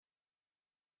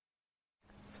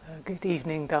So, good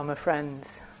evening, Dharma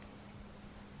friends.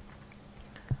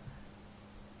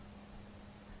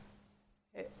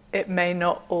 It may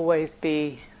not always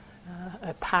be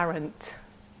apparent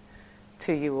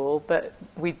to you all, but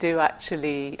we do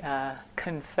actually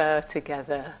confer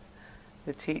together,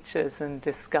 the teachers, and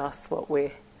discuss what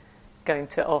we're going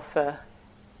to offer,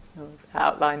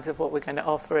 outlines of what we're going to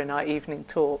offer in our evening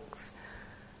talks.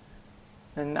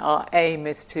 And our aim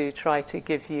is to try to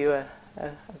give you a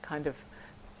kind of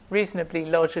reasonably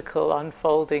logical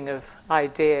unfolding of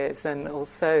ideas, and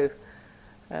also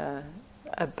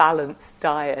a balanced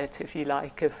diet, if you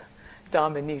like, of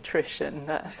Dharma nutrition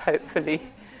that's hopefully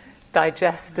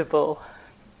digestible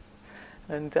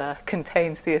and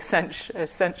contains the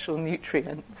essential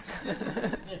nutrients.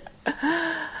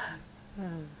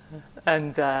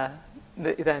 And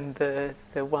then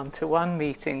the one-to-one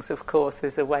meetings, of course,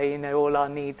 is a way, all our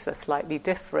needs are slightly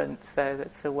different, so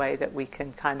that's a way that we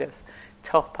can kind of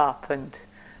top up and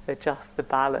adjust the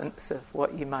balance of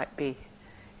what you might be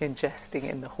ingesting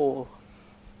in the hall.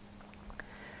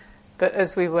 But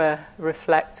as we were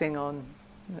reflecting on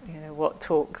what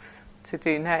talks to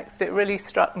do next, it really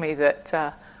struck me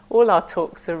that all our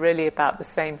talks are really about the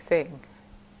same thing.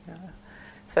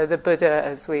 So the Buddha,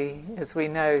 as we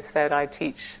know, said, I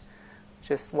teach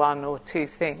just one or two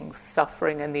things,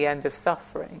 suffering and the end of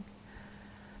suffering.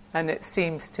 And it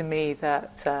seems to me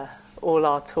that all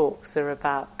our talks are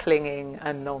about clinging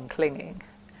and non-clinging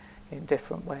in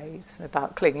different ways,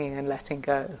 about clinging and letting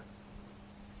go.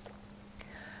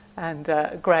 And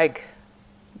Greg,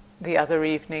 the other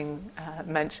evening,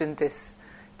 mentioned this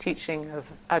teaching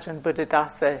of Ajahn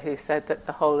Buddhadasa, who said that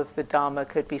the whole of the Dharma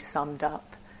could be summed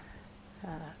up,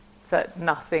 that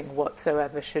nothing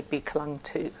whatsoever should be clung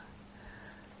to,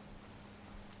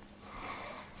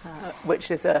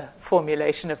 which is a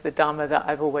formulation of the Dharma that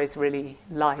I've always really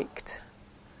liked.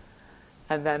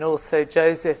 And then also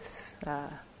Joseph's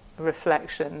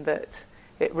reflection that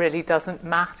it really doesn't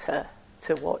matter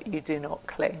to what you do not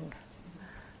cling.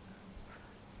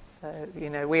 So,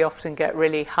 we often get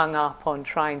really hung up on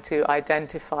trying to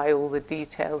identify all the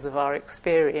details of our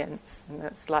experience, and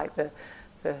that's like the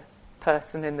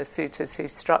person in the suttas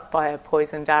who's struck by a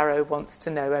poisoned arrow wants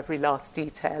to know every last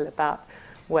detail about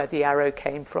where the arrow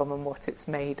came from and what it's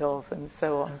made of and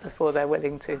so on before they're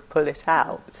willing to pull it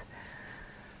out.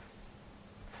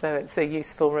 So it's a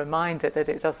useful reminder that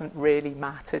it doesn't really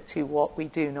matter to what we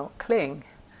do not cling.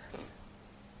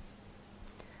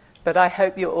 But I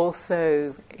hope you're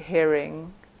also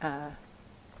hearing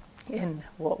in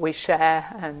what we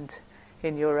share and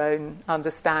in your own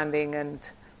understanding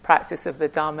and practice of the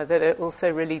Dharma that it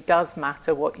also really does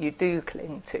matter what you do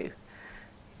cling to.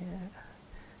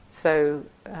 So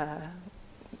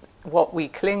what we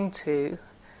cling to,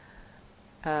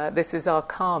 this is our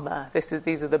karma.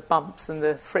 These are the bumps and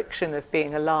the friction of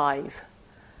being alive,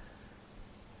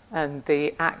 and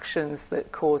the actions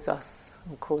that cause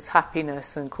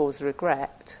happiness and cause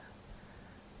regret.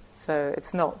 So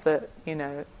it's not that,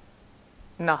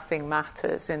 nothing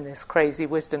matters in this crazy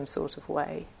wisdom sort of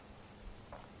way.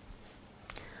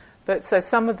 But so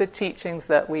some of the teachings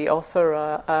that we offer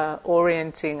are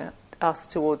orienting us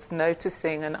towards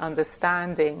noticing and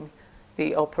understanding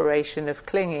the operation of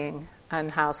clinging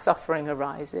and how suffering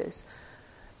arises.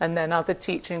 And then other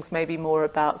teachings may be more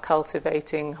about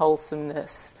cultivating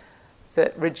wholesomeness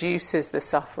that reduces the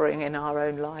suffering in our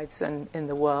own lives and in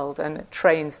the world, and it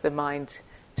trains the mind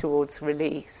towards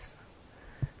release.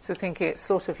 So thinking it's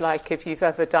sort of like if you've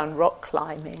ever done rock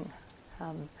climbing,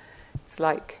 it's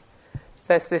like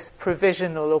there's this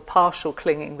provisional or partial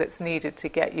clinging that's needed to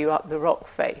get you up the rock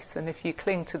face, and if you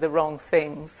cling to the wrong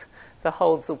things, the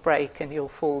holds will break and you'll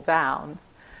fall down.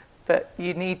 But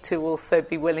you need to also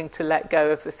be willing to let go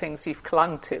of the things you've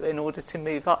clung to in order to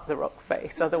move up the rock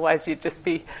face. Otherwise you'd just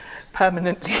be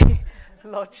permanently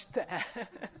lodged there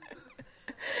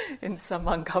in some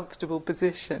uncomfortable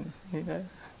position,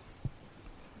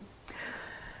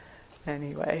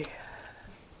 Anyway.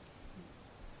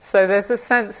 So there's a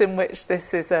sense in which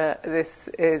this is,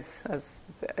 as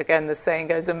again the saying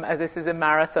goes, this is a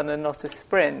marathon and not a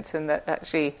sprint, and that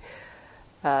actually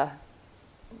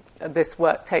this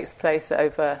work takes place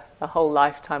over a whole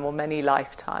lifetime or many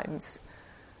lifetimes.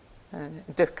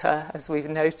 Dukkha, as we've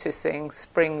noticing,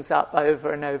 springs up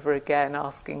over and over again,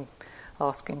 asking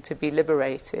to be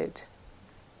liberated.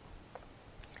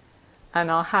 And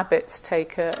our habits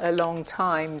take a long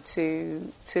time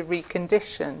to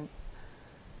recondition.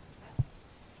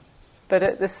 But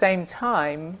at the same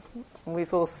time,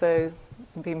 we've also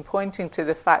been pointing to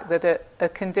the fact that a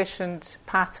conditioned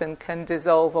pattern can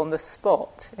dissolve on the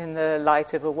spot in the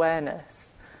light of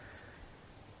awareness.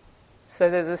 So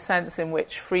there's a sense in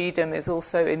which freedom is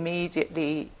also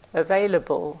immediately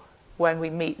available when we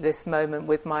meet this moment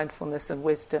with mindfulness and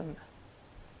wisdom.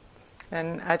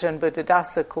 And Ajahn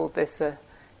Buddhadasa called this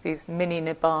these mini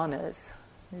nibbanas,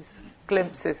 these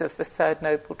glimpses of the Third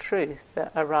Noble Truth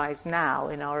that arise now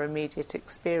in our immediate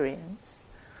experience.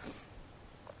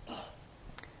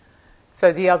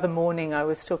 So the other morning I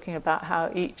was talking about how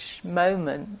each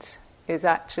moment is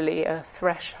actually a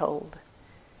threshold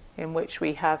in which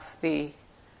we have the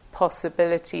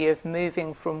possibility of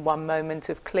moving from one moment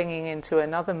of clinging into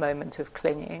another moment of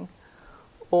clinging,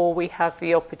 or we have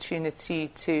the opportunity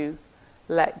to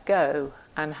let go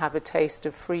and have a taste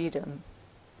of freedom.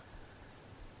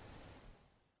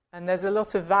 And there's a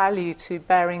lot of value to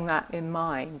bearing that in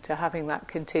mind, to having that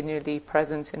continually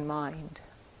present in mind.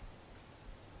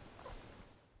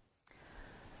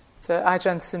 So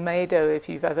Ajahn Sumedho, if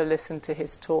you've ever listened to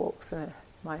his talks,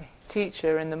 my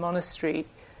teacher in the monastery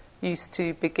used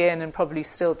to begin, and probably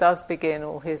still does begin,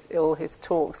 all his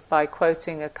talks by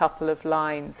quoting a couple of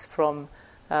lines from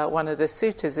one of the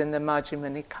suttas in the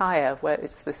Majjhima Nikaya, where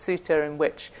it's the sutta in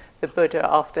which the Buddha,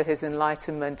 after his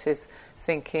enlightenment, is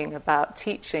thinking about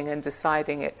teaching and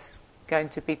deciding it's going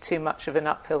to be too much of an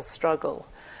uphill struggle.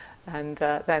 And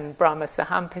then Brahma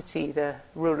Sahampati, the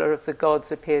ruler of the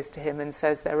gods, appears to him and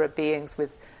says there are beings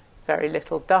with very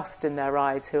little dust in their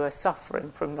eyes who are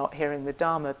suffering from not hearing the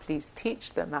Dharma. Please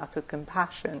teach them out of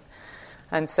compassion.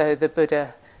 And so the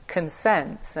Buddha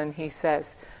consents, and he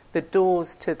says, the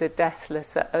doors to the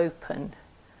deathless are open.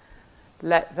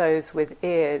 Let those with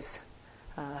ears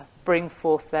bring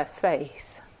forth their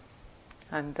faith.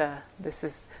 And this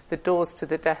is, the doors to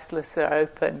the deathless are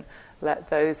open. Let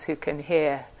those who can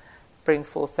hear bring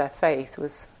forth their faith,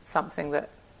 was something that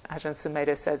Ajahn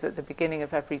Sumedho says at the beginning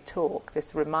of every talk,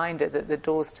 this reminder that the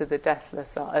doors to the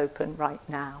deathless are open right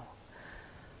now.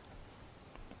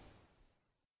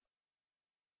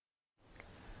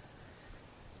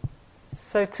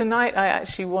 So tonight I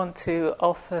actually want to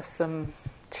offer some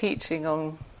teaching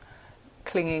on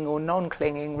clinging or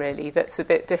non-clinging, really, that's a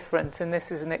bit different, and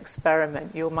this is an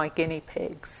experiment. You're my guinea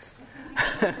pigs.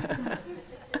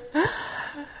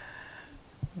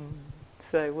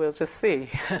 So we'll just see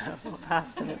what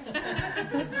happens.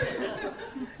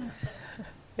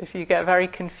 If you get very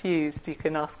confused, you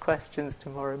can ask questions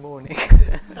tomorrow morning.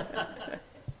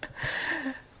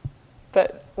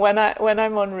 But when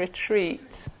I'm on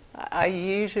retreat, I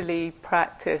usually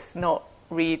practice not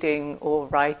reading or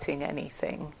writing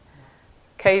anything.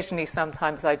 Occasionally,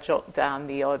 sometimes I jot down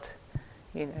the odd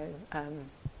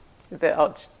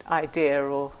idea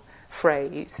or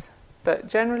phrase. But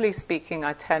generally speaking,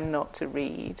 I tend not to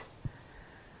read.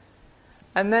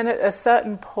 And then at a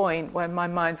certain point, when my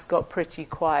mind's got pretty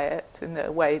quiet, in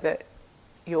the way that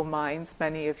your minds,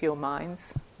 many of your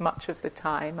minds, much of the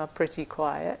time are pretty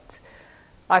quiet,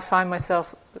 I find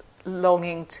myself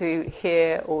longing to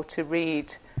hear or to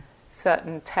read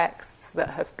certain texts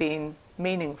that have been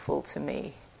meaningful to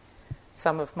me,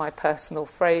 some of my personal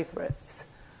favourites.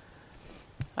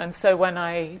 And so when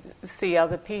I see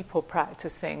other people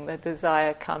practicing, the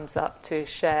desire comes up to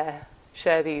share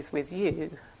these with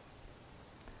you.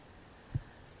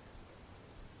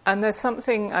 And there's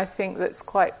something, I think, that's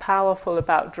quite powerful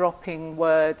about dropping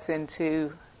words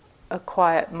into a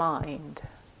quiet mind.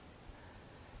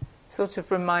 It sort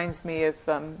of reminds me of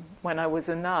when I was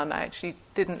a nun. I actually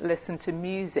didn't listen to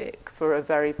music for a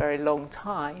very, very long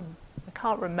time. I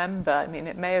can't remember. I mean,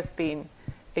 it may have been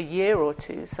a year or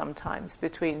two sometimes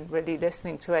between really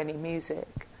listening to any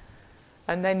music.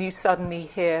 And then you suddenly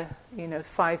hear,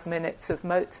 5 minutes of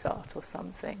Mozart or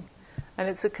something. And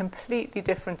it's a completely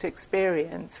different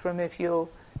experience from if you're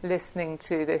listening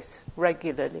to this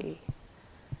regularly.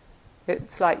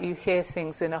 It's like you hear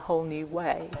things in a whole new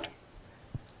way.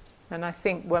 And I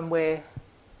think when we're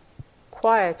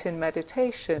quiet in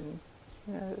meditation,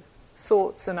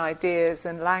 thoughts and ideas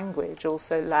and language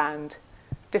also land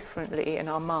differently in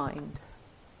our mind.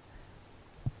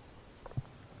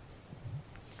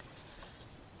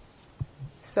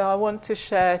 So I want to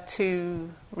share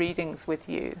 2 readings with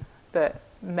you that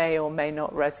may or may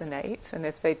not resonate, and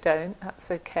if they don't, that's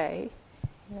okay.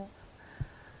 Yeah.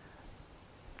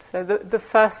 So the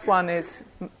first one is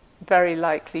very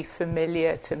likely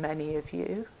familiar to many of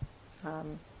you.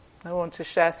 I want to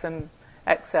share some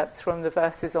excerpts from the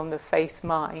verses on the Faith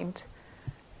Mind,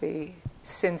 the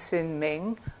Sin Sin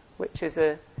Ming, which is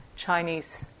a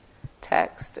Chinese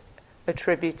text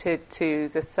attributed to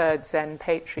the 3rd Zen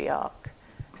patriarch,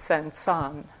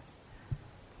 Sengcan.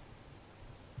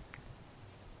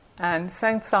 And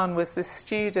Sengcan was the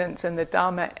student and the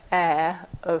Dharma heir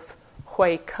of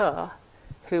Hui Ke,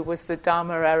 who was the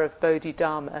Dharma heir of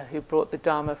Bodhidharma, who brought the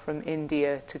Dharma from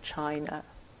India to China.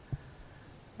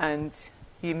 And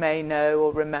you may know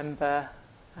or remember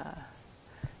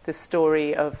the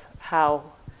story of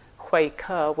how Hui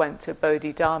Ke went to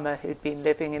Bodhidharma, who'd been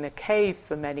living in a cave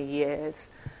for many years,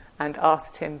 and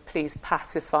asked him, please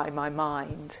pacify my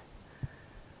mind.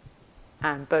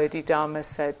 And Bodhidharma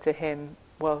said to him,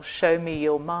 well, show me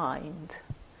your mind.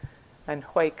 And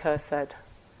Hui Ke said,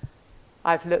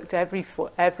 I've looked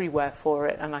everywhere for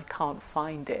it and I can't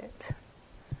find it.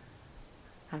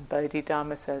 And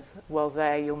Bodhidharma says, well,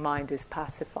 there, your mind is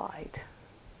pacified.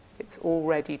 It's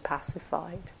already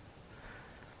pacified.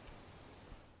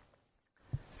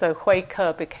 So Hui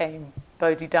Ke became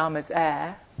Bodhidharma's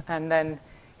heir, and then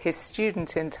his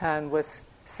student in turn was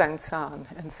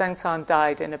Sengcan. And Sengcan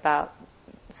died in about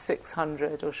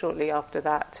 600 or shortly after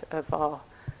that of our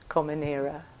Common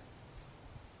Era.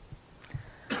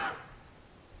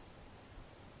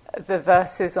 The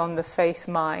verses on the faith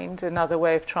mind, another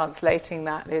way of translating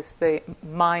that is the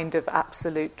mind of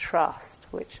absolute trust,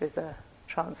 which is a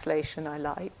translation I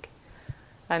like.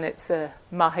 And it's a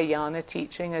Mahayana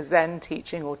teaching, a Zen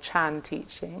teaching or Chan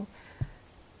teaching.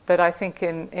 But I think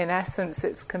in essence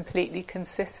it's completely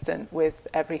consistent with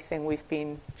everything we've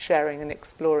been sharing and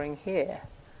exploring here,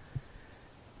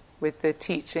 with the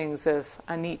teachings of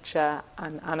anicca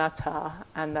and anatta,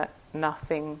 and that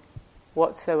nothing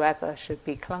whatsoever should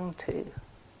be clung to.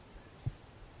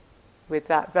 With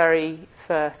that very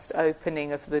first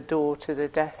opening of the door to the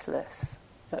deathless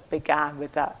that began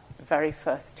with that very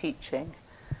first teaching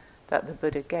that the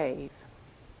Buddha gave.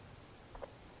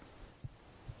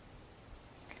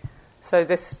 So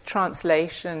this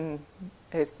translation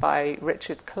is by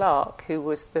Richard Clark, who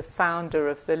was the founder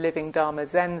of the Living Dharma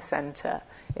Zen Center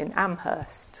in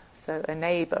Amherst, so a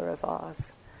neighbour of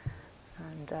ours.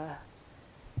 And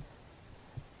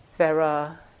there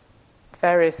are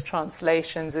various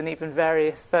translations and even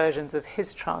various versions of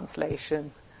his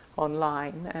translation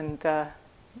online, and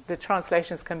the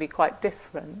translations can be quite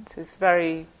different. It's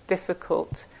very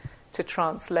difficult to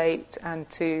translate and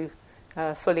to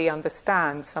fully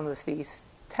understand some of these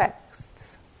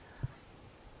texts.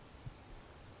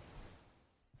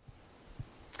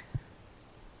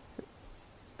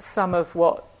 Some of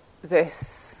what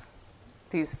these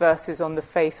verses on the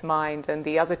faith mind and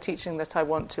the other teaching that I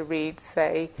want to read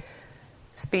say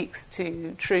speaks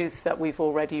to truths that we've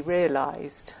already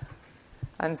realized,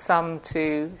 and some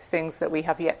to things that we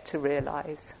have yet to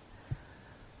realize.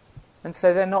 And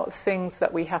so they're not things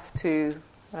that we have to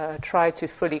try to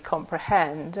fully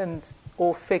comprehend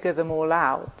or figure them all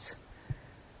out,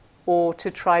 or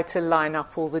to try to line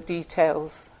up all the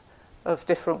details of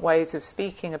different ways of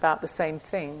speaking about the same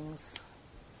things.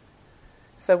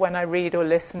 So when I read or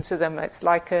listen to them, it's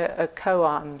like a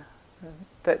koan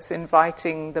that's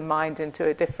inviting the mind into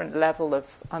a different level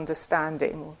of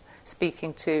understanding, or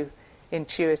speaking to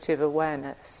intuitive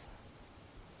awareness.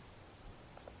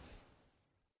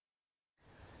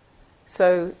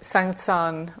 So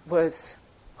Sengcan was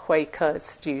Hui Ke's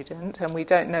student, and we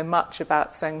don't know much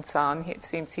about Sengcan. It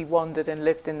seems he wandered and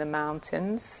lived in the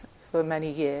mountains for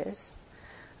many years.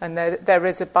 And there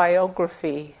is a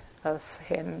biography of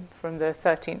him from the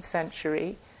 13th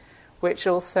century, which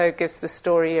also gives the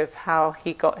story of how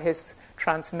he got his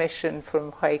transmission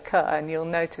from Hui Ke. And you'll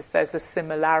notice there's a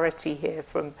similarity here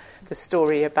from the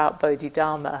story about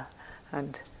Bodhidharma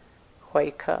and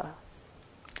Hui Ke.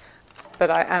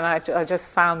 But I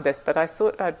just found this, but I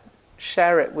thought I'd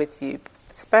share it with you,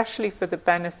 especially for the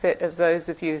benefit of those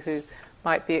of you who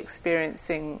might be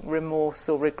experiencing remorse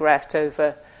or regret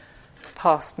over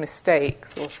past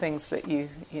mistakes or things that you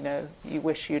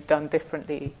wish you'd done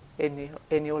differently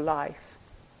in your life.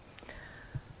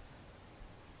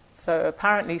 So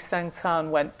apparently Sengcan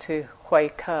went to Hui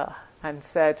Ke and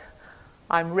said,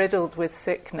 "I'm riddled with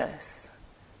sickness.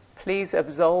 Please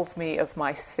absolve me of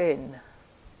my sin."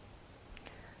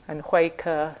 And Hui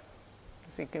Ke,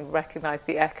 as you can recognize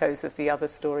the echoes of the other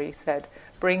story, said,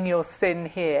 "Bring your sin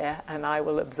here and I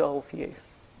will absolve you."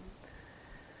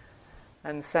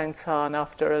 And Sengcan,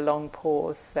 after a long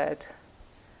pause, said,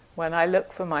 "When I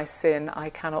look for my sin, I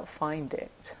cannot find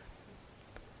it."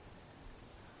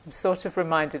 I'm sort of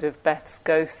reminded of Beth's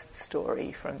ghost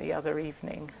story from the other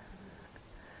evening.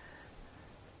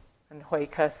 And Hui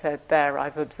Ke said, "There,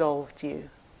 I've absolved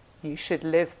you. You should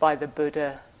live by the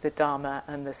Buddha, the Dharma,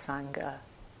 and the Sangha."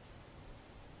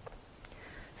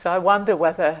 So I wonder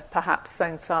whether perhaps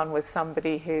Sengcan was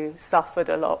somebody who suffered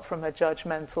a lot from a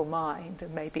judgmental mind,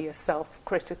 and maybe a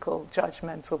self-critical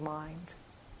judgmental mind.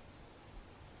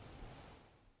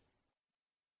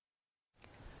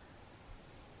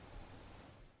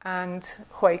 And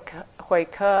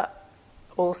Huike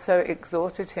also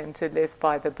exhorted him to live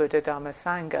by the Buddha Dhamma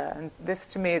Sangha. And this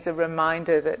to me is a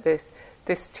reminder that this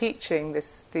teaching,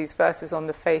 these verses on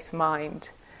the faith mind,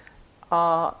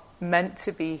 are meant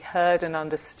to be heard and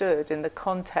understood in the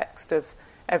context of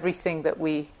everything that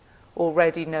we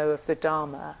already know of the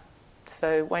Dharma.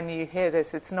 So when you hear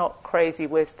this, it's not crazy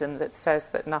wisdom that says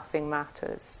that nothing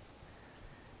matters,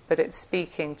 but it's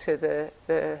speaking to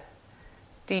the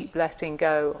deep letting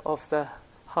go of the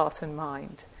heart and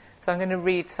mind. So I'm going to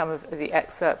read some of the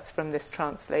excerpts from this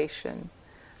translation.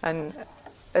 And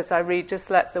as I read, just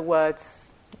let the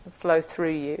words flow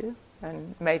through you.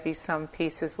 And maybe some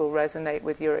pieces will resonate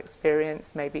with your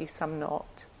experience, maybe some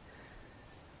not.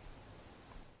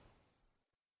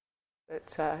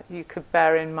 But you could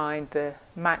bear in mind the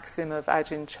maxim of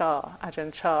Ajahn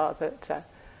Chah, that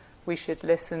we should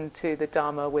listen to the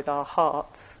Dhamma with our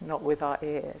hearts, not with our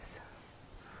ears.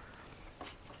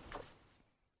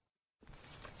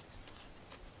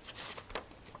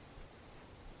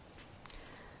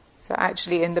 So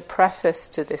actually in the preface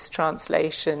to this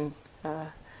translation,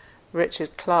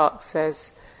 Richard Clark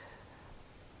says,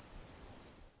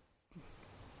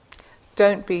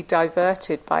 "Don't be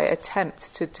diverted by attempts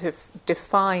to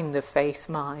define the faith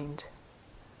mind.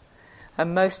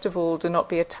 And most of all, do not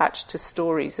be attached to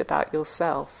stories about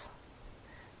yourself.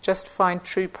 Just find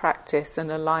true practice and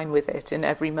align with it in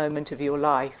every moment of your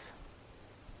life.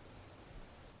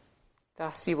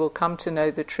 Thus you will come to know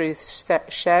the truth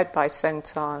shared by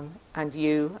Sengtan and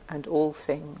you and all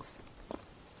things."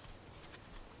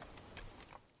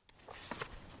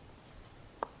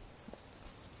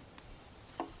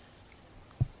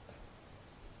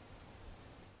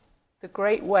 The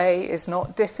great way is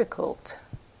not difficult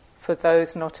for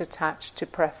those not attached to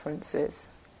preferences.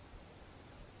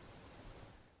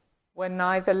 When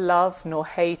neither love nor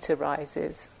hate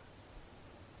arises,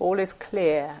 all is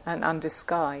clear and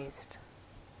undisguised.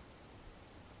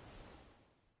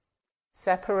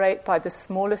 Separate by the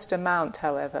smallest amount,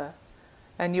 however,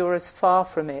 and you're as far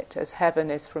from it as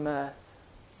heaven is from earth.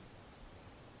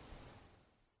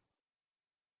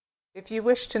 If you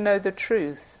wish to know the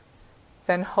truth,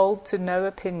 then hold to no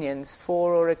opinions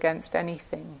for or against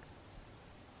anything.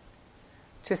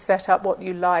 To set up what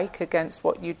you like against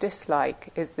what you dislike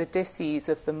is the dis-ease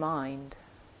of the mind.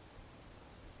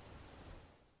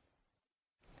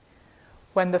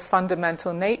 When the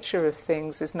fundamental nature of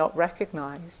things is not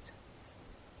recognized,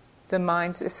 the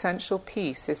mind's essential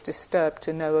peace is disturbed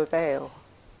to no avail.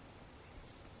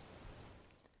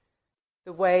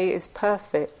 The way is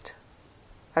perfect,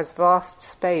 as vast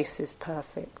space is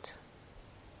perfect,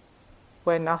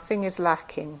 where nothing is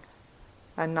lacking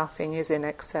and nothing is in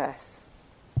excess.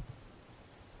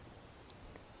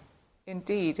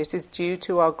 Indeed, it is due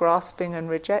to our grasping and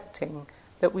rejecting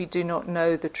that we do not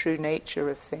know the true nature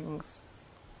of things.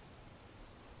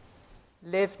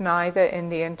 Live neither in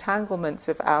the entanglements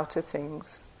of outer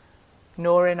things,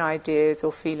 nor in ideas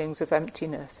or feelings of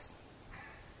emptiness.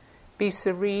 Be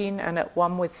serene and at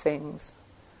one with things,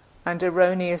 and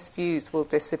erroneous views will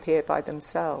disappear by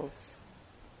themselves.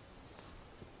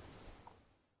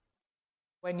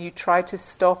 When you try to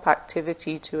stop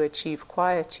activity to achieve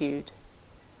quietude,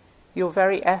 your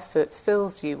very effort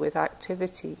fills you with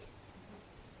activity.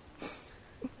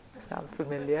 Sound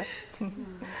familiar?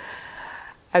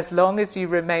 As long as you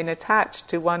remain attached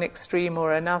to one extreme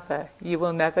or another, you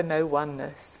will never know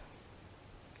oneness.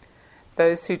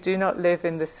 Those who do not live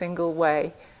in the single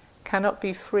way cannot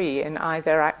be free in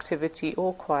either activity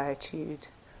or quietude,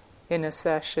 in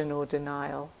assertion or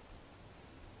denial.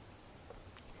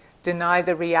 Deny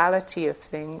the reality of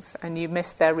things and you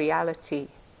miss their reality.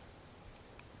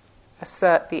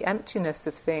 Assert the emptiness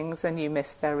of things and you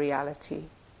miss their reality.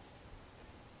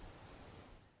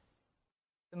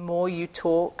 The more you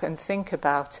talk and think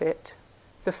about it,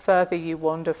 the further you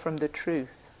wander from the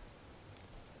truth.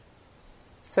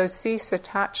 So cease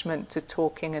attachment to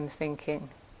talking and thinking,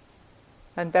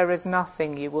 and there is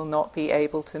nothing you will not be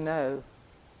able to know.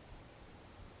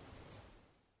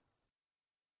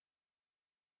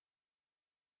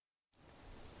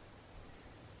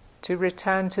 To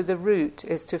return to the root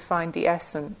is to find the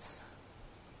essence,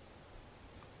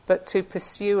 but to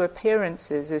pursue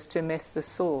appearances is to miss the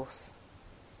source.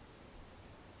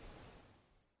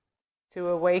 To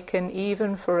awaken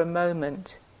even for a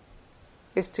moment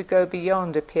is to go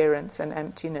beyond appearance and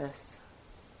emptiness.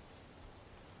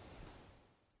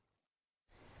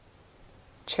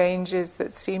 Changes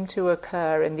that seem to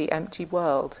occur in the empty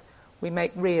world we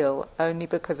make real only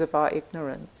because of our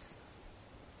ignorance.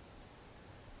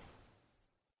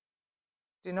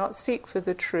 Do not seek for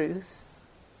the truth,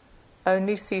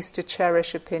 only cease to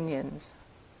cherish opinions,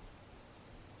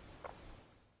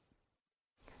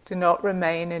 Do not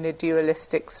remain in a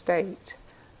dualistic state.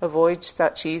 Avoid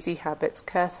such easy habits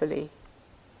carefully.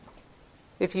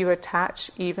 If you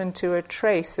attach even to a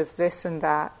trace of this and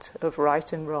that, of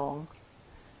right and wrong,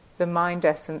 the mind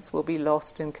essence will be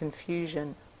lost in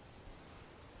confusion.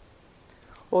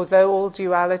 Although all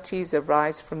dualities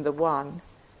arise from the One,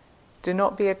 do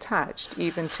not be attached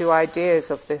even to ideas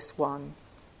of this One.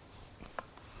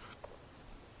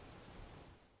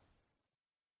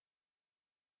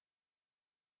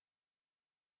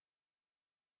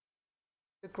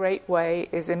 The great way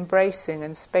is embracing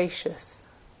and spacious.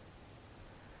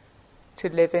 To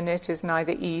live in it is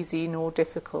neither easy nor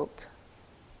difficult.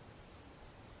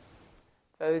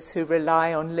 Those who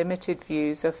rely on limited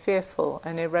views are fearful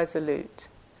and irresolute.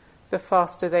 The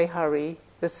faster they hurry,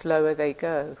 the slower they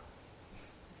go.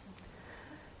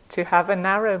 To have a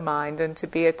narrow mind and to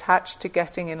be attached to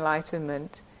getting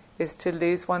enlightenment is to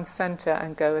lose one's center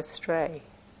and go astray.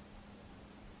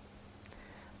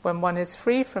 When one is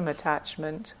free from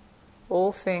attachment,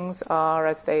 all things are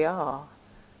as they are,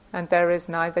 and there is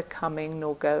neither coming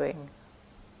nor going.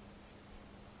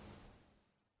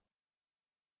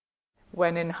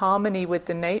 When in harmony with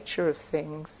the nature of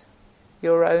things,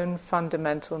 your own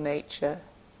fundamental nature,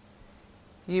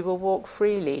 you will walk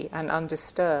freely and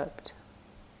undisturbed.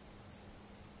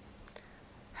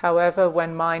 However,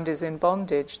 when mind is in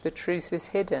bondage, the truth is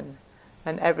hidden,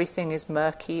 and everything is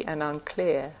murky and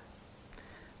unclear,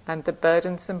 and the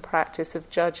burdensome practice of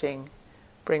judging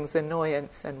brings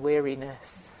annoyance and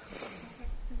weariness.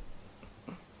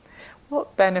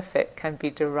 What benefit can be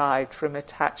derived from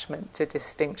attachment to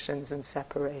distinctions and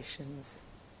separations?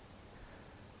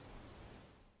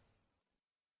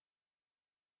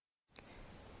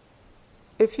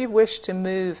 If you wish to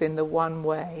move in the one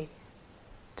way,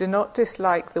 do not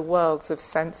dislike the worlds of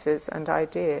senses and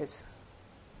ideas.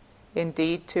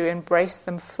 Indeed, to embrace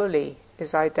them fully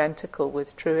is identical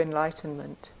with true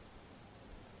enlightenment.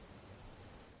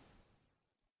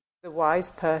 The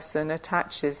wise person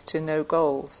attaches to no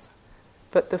goals,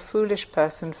 but the foolish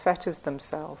person fetters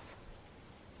themselves.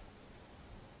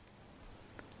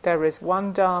 There is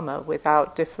one Dharma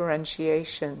without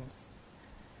differentiation.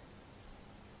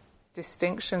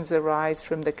 Distinctions arise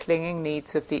from the clinging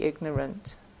needs of the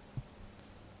ignorant.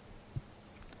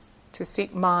 To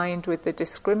seek mind with the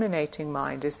discriminating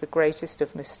mind is the greatest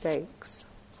of mistakes.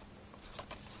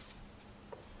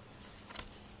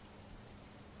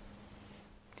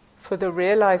 For the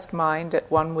realized mind at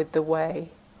one with the way,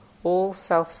 all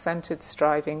self-centered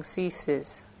striving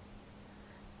ceases.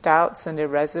 Doubts and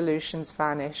irresolutions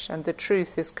vanish, and the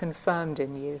truth is confirmed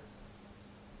in you.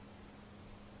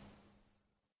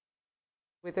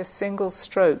 With a single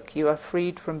stroke you are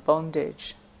freed from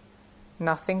bondage.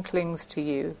 Nothing clings to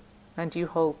you, and you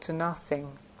hold to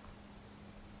nothing.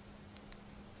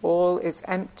 All is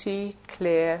empty,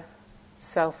 clear,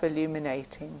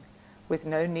 self-illuminating, with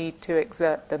no need to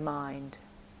exert the mind.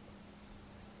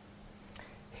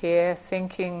 Here,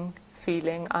 thinking,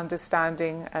 feeling,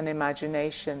 understanding, and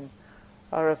imagination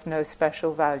are of no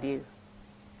special value.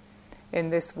 In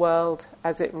this world,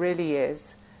 as it really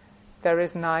is, there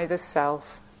is neither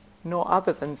self nor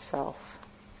other than self.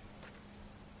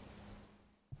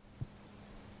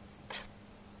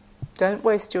 Don't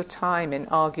waste your time in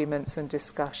arguments and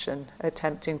discussion,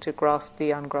 attempting to grasp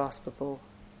the ungraspable.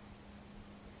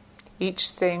 Each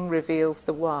thing reveals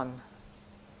the One.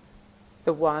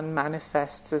 The One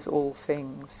manifests as all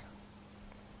things.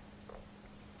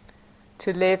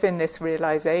 To live in this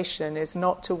realization is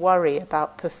not to worry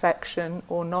about perfection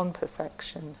or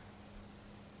non-perfection.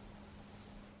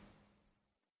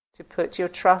 To put your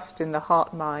trust in the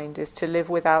heart-mind is to live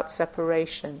without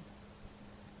separation.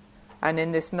 And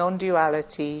in this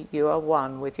non-duality, you are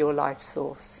one with your life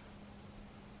source.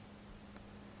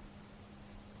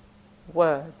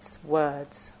 Words,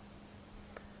 words.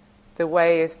 The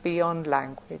way is beyond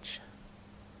language,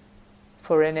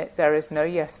 for in it there is no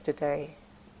yesterday,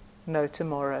 no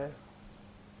tomorrow,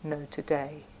 no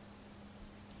today.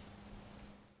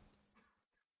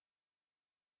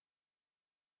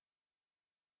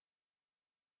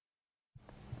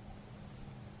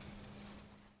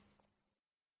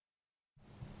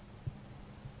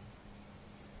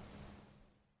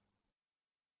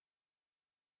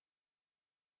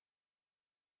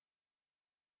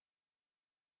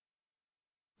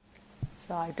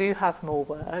 So I do have more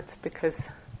words because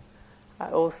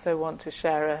I also want to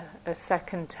share a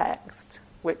second text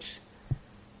which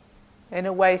in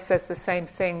a way says the same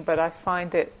thing, but I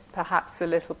find it perhaps a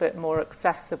little bit more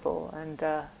accessible and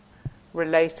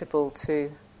relatable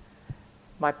to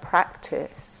my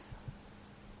practice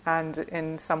and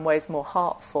in some ways more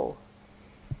heartful.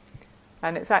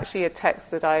 And it's actually a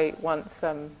text that I once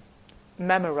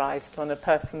memorized on a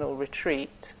personal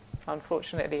retreat.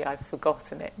 Unfortunately, I've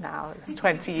forgotten it now. It was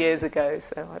 20 years ago,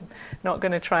 so I'm not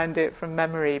going to try and do it from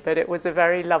memory. But it was a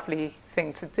very lovely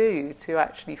thing to do, to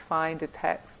actually find a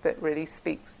text that really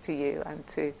speaks to you and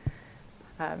to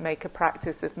make a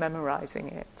practice of memorizing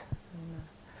it.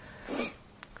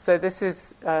 So this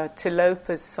is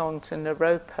Tilopa's song to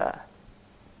Naropa.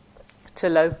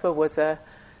 Tilopa was a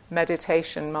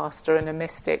meditation master and a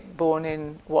mystic born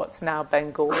in what's now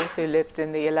Bengal, who lived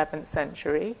in the 11th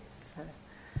century. So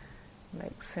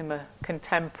makes him a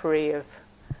contemporary of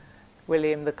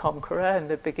William the Conqueror and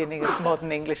the beginning of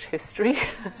modern English history.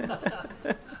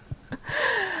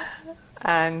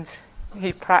 And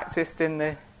he practiced in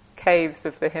the caves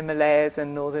of the Himalayas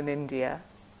and northern India.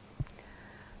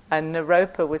 And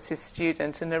Naropa was his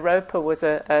student, and Naropa was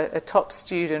a top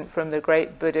student from the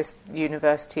great Buddhist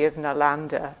university of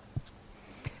Nalanda,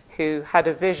 who had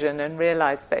a vision and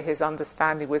realized that his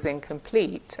understanding was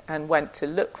incomplete and went to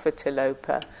look for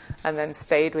Tilopa and then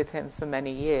stayed with him for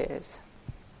many years.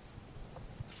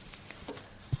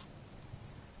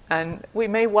 And we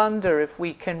may wonder if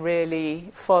we can really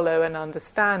follow and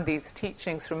understand these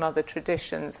teachings from other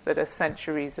traditions that are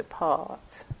centuries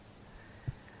apart.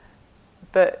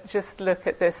 But just look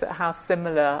at this, at how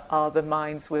similar are the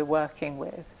minds we're working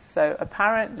with. So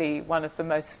apparently one of the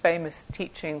most famous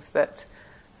teachings that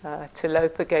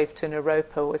Tilopa gave to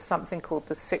Naropa was something called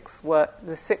the six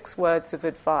words of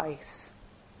advice.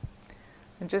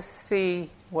 And just see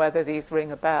whether these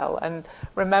ring a bell. And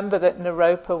remember that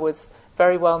Naropa was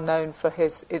very well known for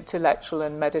his intellectual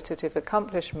and meditative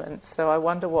accomplishments, so I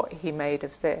wonder what he made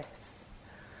of this.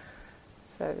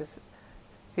 So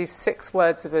these 6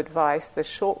 words of advice, the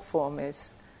short form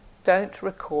is: don't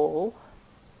recall,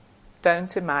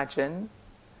 don't imagine,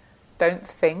 don't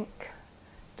think,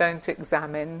 don't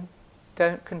examine,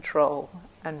 don't control,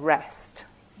 and rest.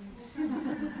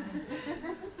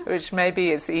 Which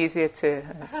maybe is easier to,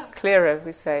 it's clearer,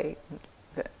 we say,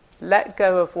 let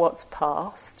go of what's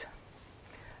past,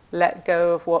 let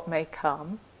go of what may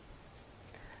come,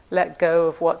 let go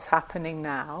of what's happening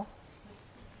now.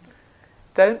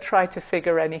 Don't try to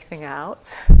figure anything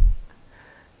out.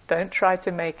 Don't try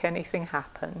to make anything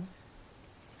happen.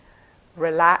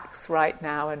 Relax right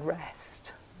now and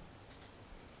rest.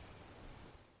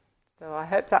 So I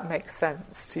hope that makes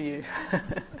sense to you.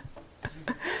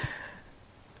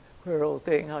 We're all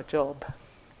doing our job.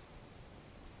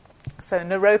 So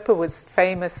Naropa was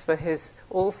famous for his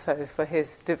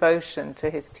devotion to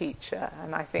his teacher,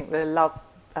 and I think the love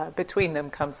between them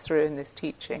comes through in this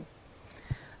teaching.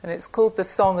 And it's called the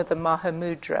Song of the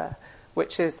Maharudra,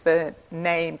 which is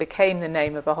became the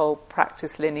name of a whole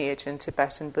practice lineage in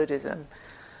Tibetan Buddhism.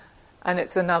 And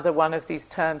it's another one of these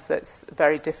terms that's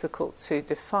very difficult to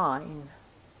define.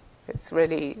 It's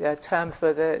really a term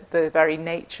for the very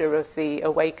nature of the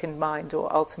awakened mind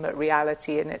or ultimate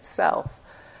reality in itself.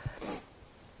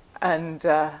 And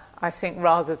I think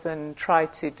rather than try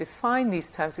to define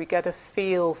these terms, we get a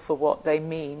feel for what they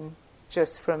mean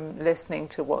just from listening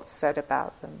to what's said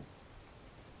about them.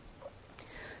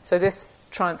 So this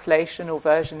translation or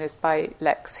version is by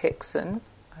Lex Hickson,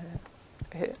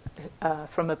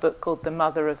 from a book called The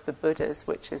Mother of the Buddhas,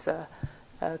 which is a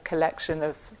collection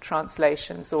of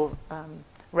translations or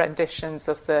renditions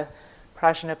of the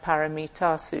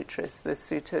Prajnaparamita Sutras, the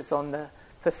sutras on the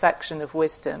perfection of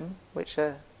wisdom, which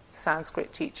are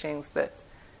Sanskrit teachings that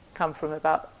come from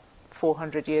about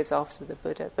 400 years after the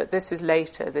Buddha. But this is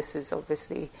later. This is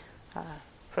obviously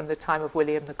from the time of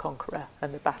William the Conqueror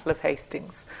and the Battle of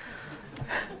Hastings.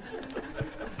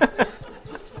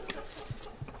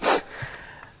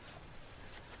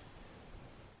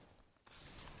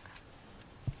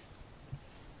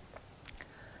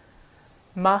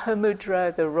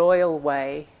 Mahamudra, the royal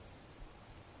way,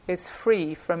 is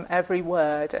free from every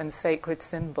word and sacred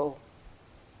symbol.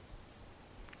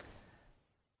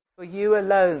 For you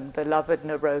alone, beloved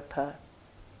Naropa,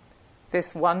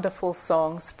 this wonderful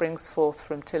song springs forth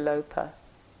from Tilopa,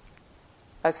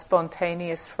 a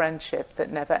spontaneous friendship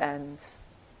that never ends.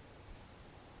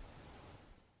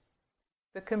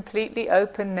 The completely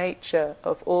open nature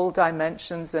of all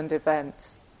dimensions and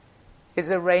events is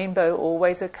a rainbow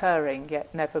always occurring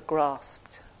yet never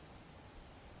grasped.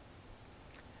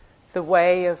 The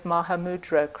way of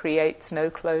Mahamudra creates no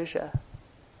closure.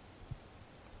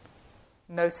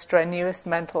 No strenuous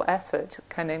mental effort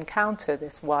can encounter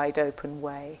this wide open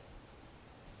way.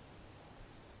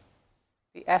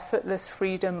 The effortless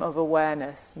freedom of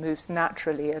awareness moves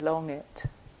naturally along it.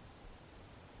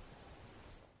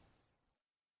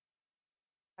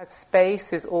 As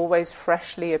space is always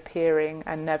freshly appearing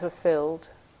and never filled,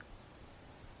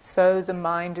 so the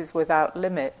mind is without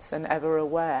limits and ever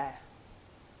aware.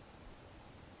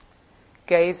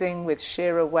 Gazing with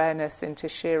sheer awareness into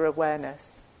sheer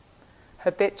awareness,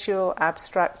 habitual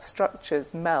abstract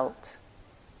structures melt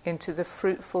into the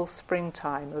fruitful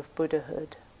springtime of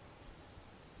Buddhahood.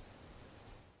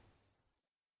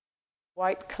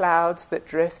 White clouds that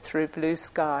drift through blue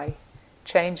sky,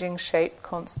 changing shape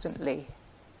constantly,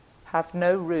 have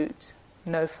no root,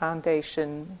 no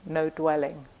foundation, no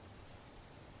dwelling.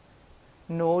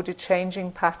 Nor do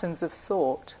changing patterns of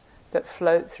thought that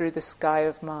float through the sky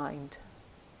of mind.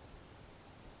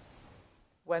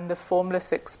 When the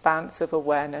formless expanse of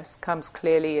awareness comes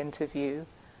clearly into view,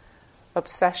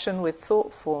 obsession with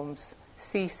thought forms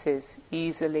ceases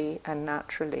easily and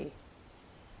naturally.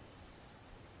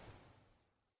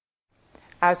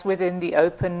 As within the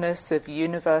openness of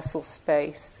universal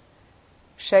space,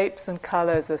 shapes and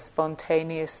colours are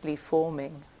spontaneously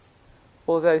forming,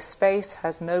 although space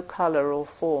has no colour or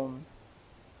form.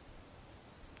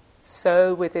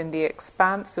 So within the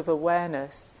expanse of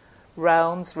awareness,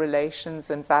 realms, relations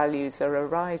and values are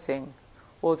arising,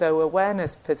 although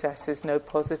awareness possesses no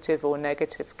positive or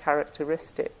negative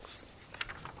characteristics.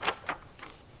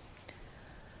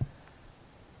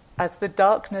 As the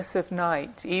darkness of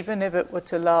night, even if it were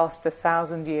to last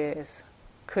 1,000 years,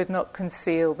 could not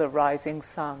conceal the rising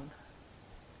sun,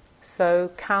 so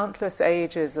countless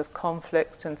ages of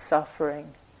conflict and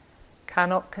suffering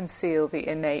cannot conceal the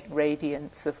innate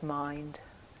radiance of mind.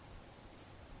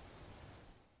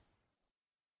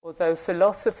 Although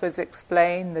philosophers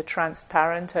explain the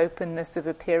transparent openness of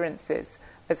appearances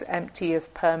as empty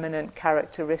of permanent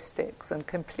characteristics and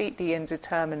completely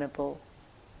indeterminable,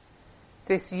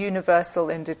 this universal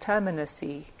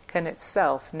indeterminacy can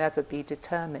itself never be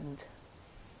determined.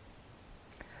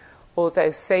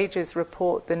 Although sages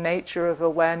report the nature of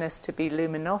awareness to be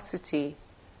luminosity,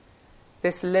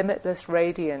 this limitless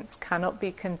radiance cannot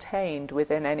be contained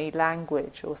within any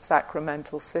language or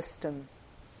sacramental system.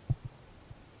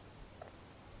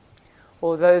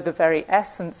 Although the very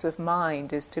essence of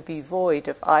mind is to be void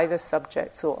of either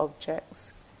subjects or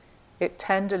objects, it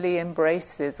tenderly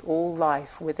embraces all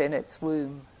life within its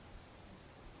womb.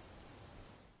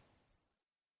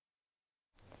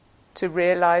 To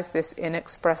realize this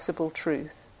inexpressible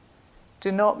truth,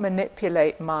 do not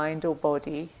manipulate mind or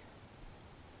body,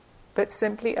 but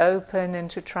simply open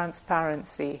into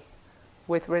transparency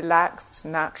with relaxed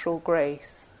natural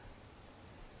grace,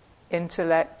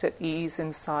 intellect at ease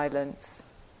in silence,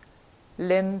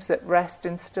 limbs at rest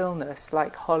in stillness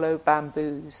like hollow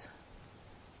bamboos.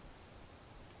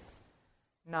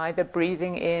 Neither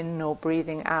breathing in nor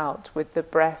breathing out with the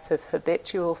breath of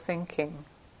habitual thinking.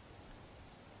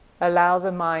 Allow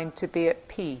the mind to be at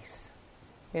peace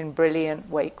in brilliant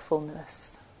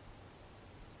wakefulness.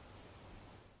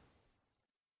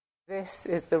 This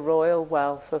is the royal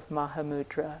wealth of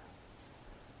Maharudra,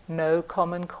 no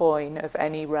common coin of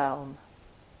any realm.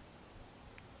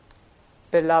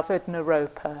 Beloved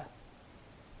Naropa,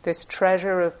 this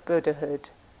treasure of Buddhahood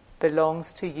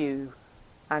belongs to you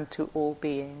and to all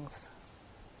beings.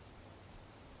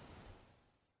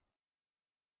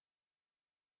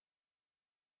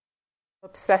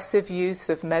 Obsessive use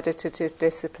of meditative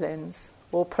disciplines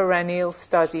or perennial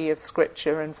study of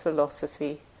scripture and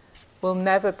philosophy will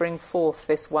never bring forth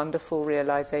this wonderful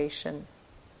realization,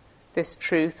 this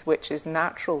truth which is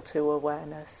natural to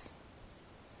awareness.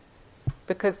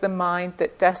 Because the mind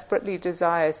that desperately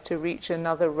desires to reach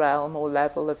another realm or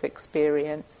level of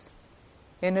experience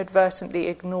inadvertently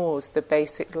ignores the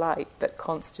basic light that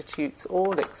constitutes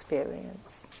all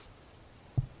experience.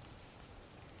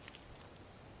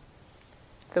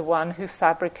 The one who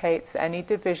fabricates any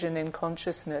division in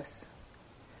consciousness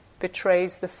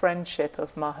betrays the friendship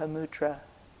of Maharudra.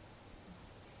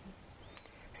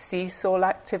 Cease all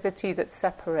activity that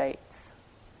separates.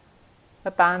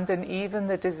 Abandon even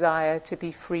the desire to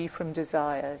be free from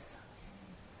desires,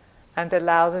 and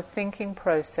allow the thinking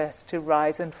process to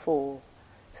rise and fall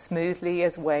smoothly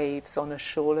as waves on a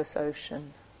shoreless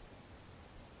ocean.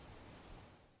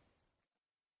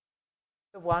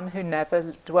 The one who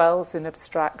never dwells in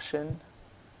abstraction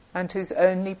and whose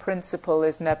only principle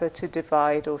is never to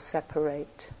divide or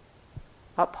separate,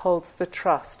 upholds the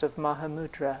trust of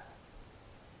Maharudra.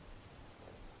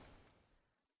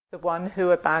 The one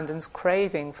who abandons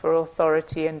craving for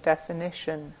authority and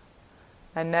definition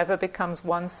and never becomes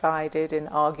one-sided in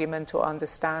argument or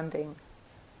understanding,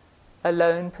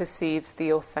 alone perceives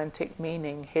the authentic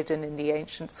meaning hidden in the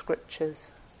ancient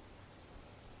scriptures.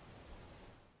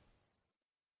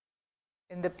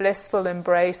 In the blissful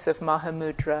embrace of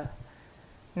Maharudra,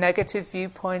 negative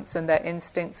viewpoints and their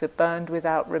instincts are burned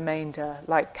without remainder,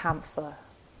 like camphor,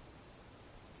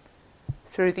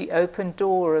 Through the open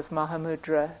door of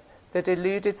Maharudra, the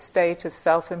deluded state of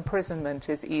self-imprisonment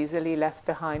is easily left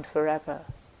behind forever.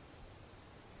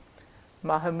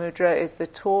 Maharudra is the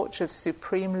torch of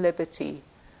supreme liberty,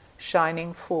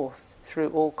 shining forth through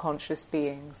all conscious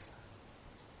beings.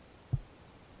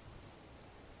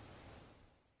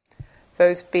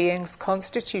 Those beings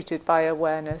constituted by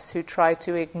awareness who try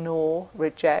to ignore,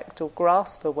 reject, or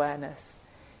grasp awareness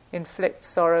inflict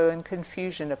sorrow and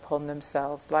confusion upon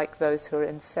themselves like those who are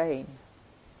insane.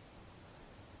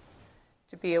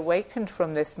 To be awakened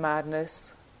from this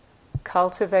madness,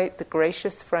 cultivate the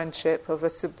gracious friendship of a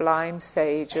sublime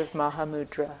sage of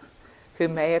Maharudra, who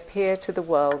may appear to the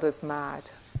world as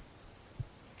mad.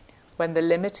 When the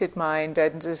limited mind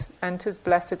enters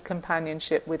blessed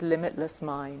companionship with limitless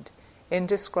mind,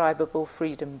 indescribable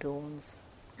freedom dawns.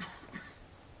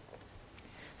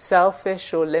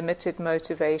 Selfish or limited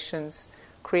motivations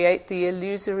create the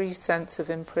illusory sense of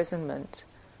imprisonment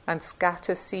and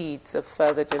scatter seeds of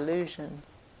further delusion.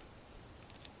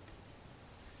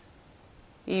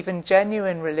 Even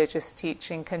genuine religious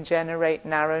teaching can generate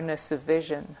narrowness of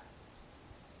vision.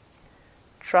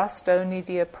 Trust only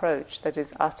the approach that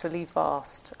is utterly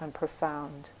vast and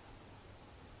profound.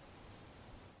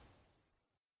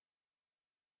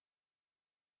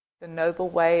 The noble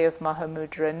way of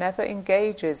Maharudra never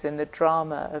engages in the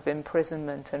drama of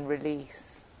imprisonment and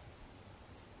release.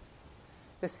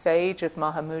 The sage of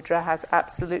Maharudra has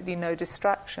absolutely no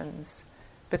distractions,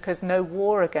 because no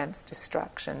war against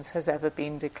distractions has ever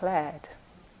been declared.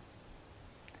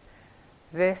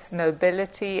 This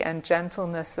nobility and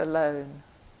gentleness alone,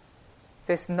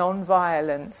 this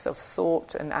non-violence of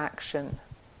thought and action,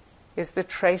 is the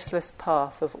traceless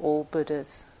path of all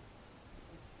Buddhas.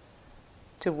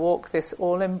 To walk this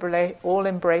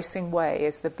all-embracing way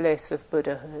is the bliss of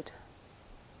Buddhahood.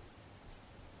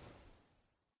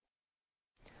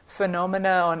 Phenomena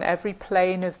on every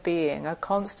plane of being are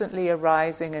constantly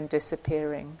arising and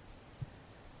disappearing.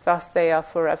 Thus they are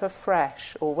forever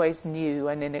fresh, always new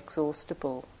and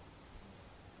inexhaustible.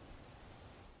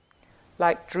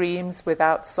 Like dreams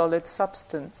without solid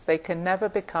substance, they can never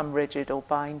become rigid or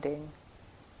binding.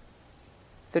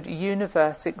 The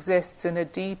universe exists in a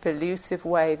deep, elusive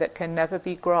way that can never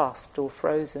be grasped or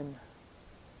frozen.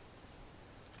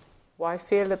 Why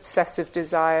feel obsessive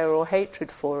desire or hatred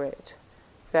for it,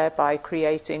 thereby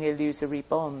creating illusory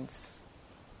bonds?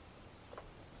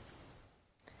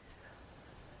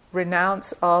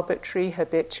 Renounce arbitrary,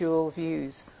 habitual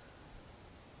views.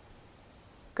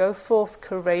 Go forth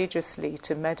courageously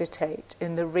to meditate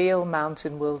in the real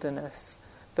mountain wilderness,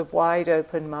 the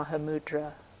wide-open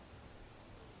Maharudra.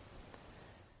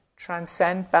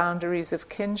 Transcend boundaries of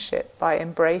kinship by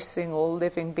embracing all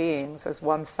living beings as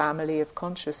one family of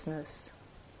consciousness.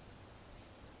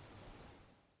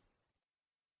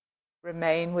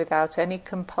 Remain without any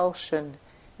compulsion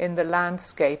in the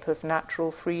landscape of natural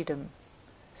freedom,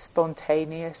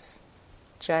 spontaneous,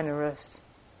 generous,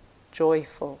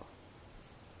 joyful.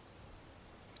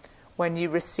 When you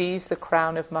receive the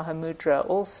crown of Maharudra,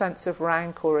 all sense of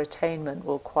rank or attainment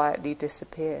will quietly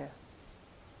disappear.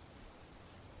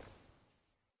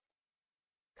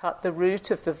 Cut the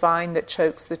root of the vine that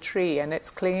chokes the tree, and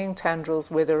its clinging tendrils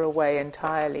wither away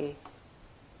entirely.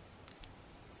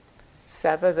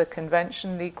 Sever the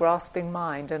conventionally grasping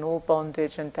mind, and all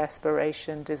bondage and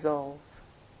desperation dissolve.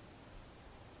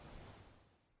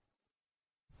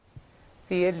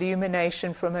 The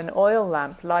illumination from an oil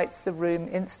lamp lights the room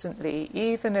instantly,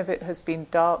 even if it has been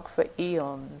dark for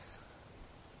eons.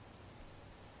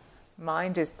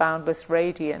 Mind is boundless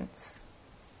radiance.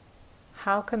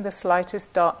 How can the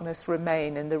slightest darkness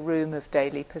remain in the room of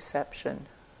daily perception?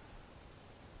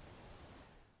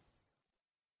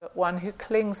 But one who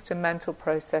clings to mental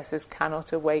processes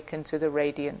cannot awaken to the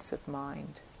radiance of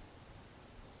mind.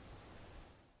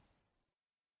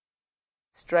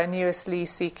 Strenuously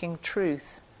seeking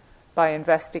truth by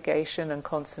investigation and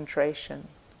concentration,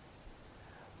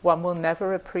 one will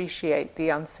never appreciate the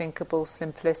unthinkable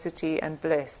simplicity and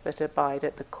bliss that abide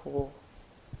at the core.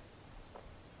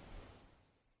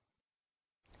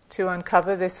 To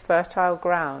uncover this fertile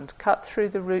ground, cut through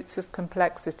the roots of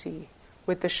complexity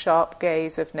with the sharp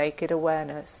gaze of naked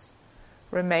awareness,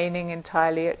 remaining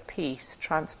entirely at peace,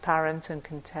 transparent and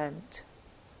content.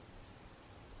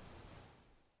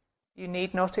 You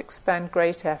need not expend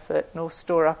great effort nor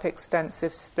store up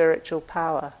extensive spiritual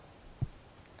power.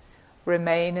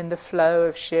 Remain in the flow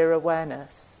of sheer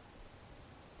awareness.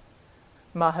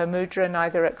 Maharudra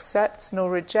neither accepts nor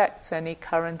rejects any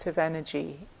current of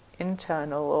energy,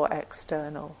 internal or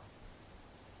external.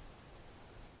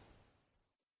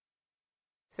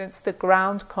 Since the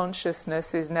ground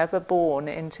consciousness is never born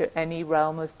into any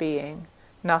realm of being,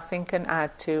 nothing can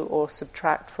add to or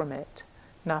subtract from it,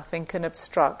 nothing can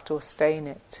obstruct or stain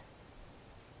it.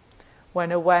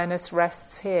 When awareness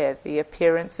rests here, the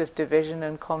appearance of division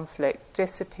and conflict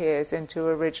disappears into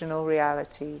original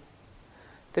reality.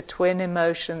 The twin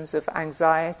emotions of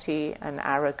anxiety and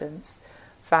arrogance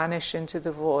vanish into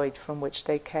the void from which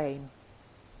they came.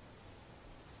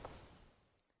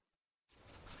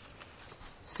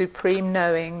 Supreme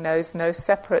Knowing knows no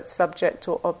separate subject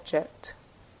or object.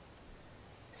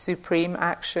 Supreme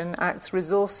Action acts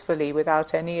resourcefully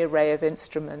without any array of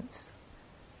instruments.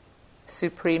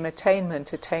 Supreme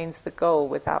Attainment attains the goal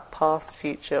without past,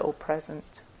 future, or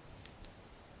present.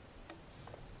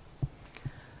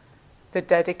 The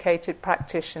dedicated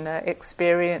practitioner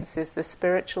experiences the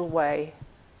spiritual way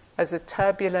as a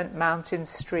turbulent mountain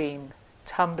stream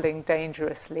tumbling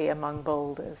dangerously among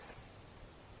boulders.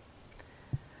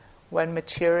 When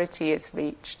maturity is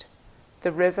reached,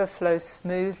 the river flows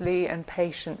smoothly and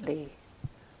patiently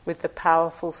with the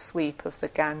powerful sweep of the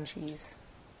Ganges.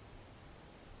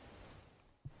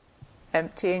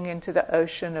 Emptying into the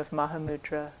ocean of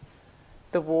Maharudra,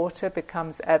 the water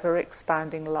becomes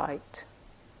ever-expanding light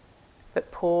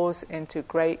that pours into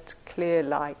great clear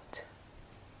light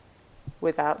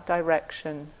without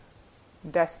direction,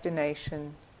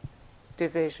 destination,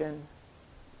 division,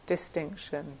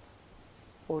 distinction,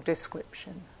 or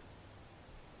description.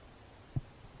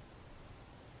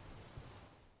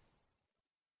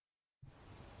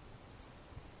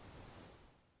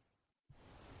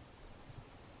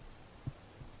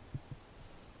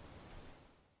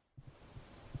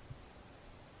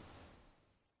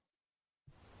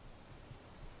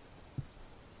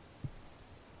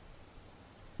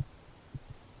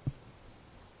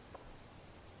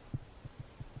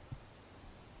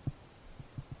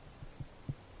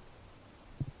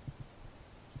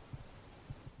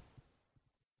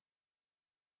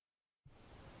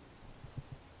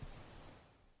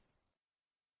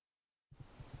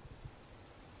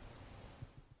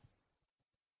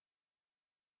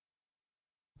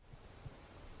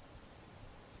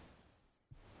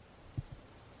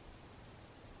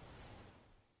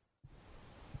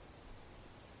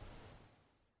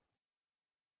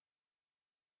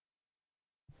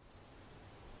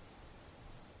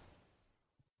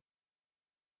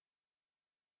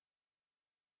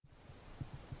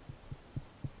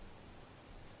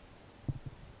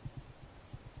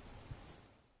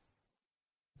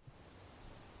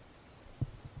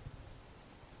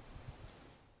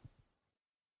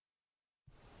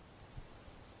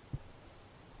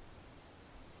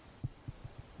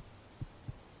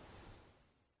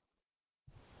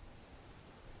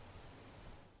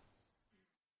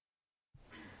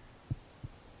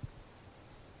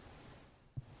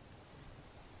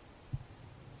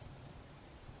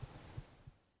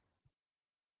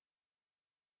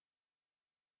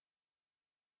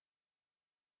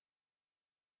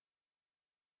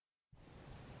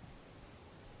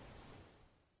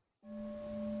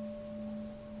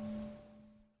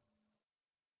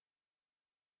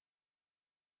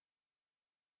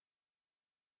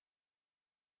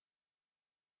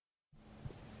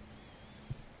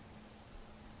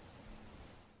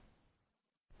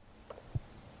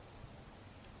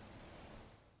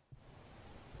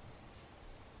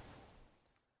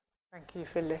 Thank you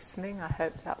for listening. I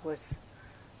hope that was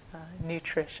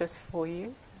nutritious for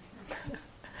you.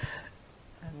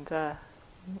 And you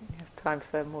have time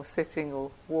for more sitting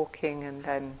or walking, and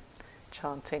then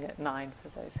chanting at 9 for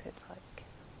those who'd like.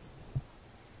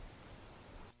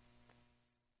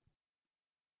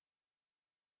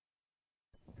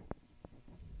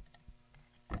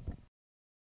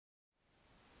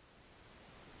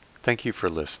 Thank you for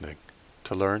listening.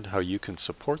 To learn how you can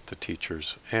support the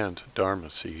teachers and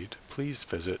Dharma Seed, please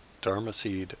visit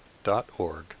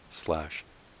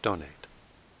dharmaseed.org/donate.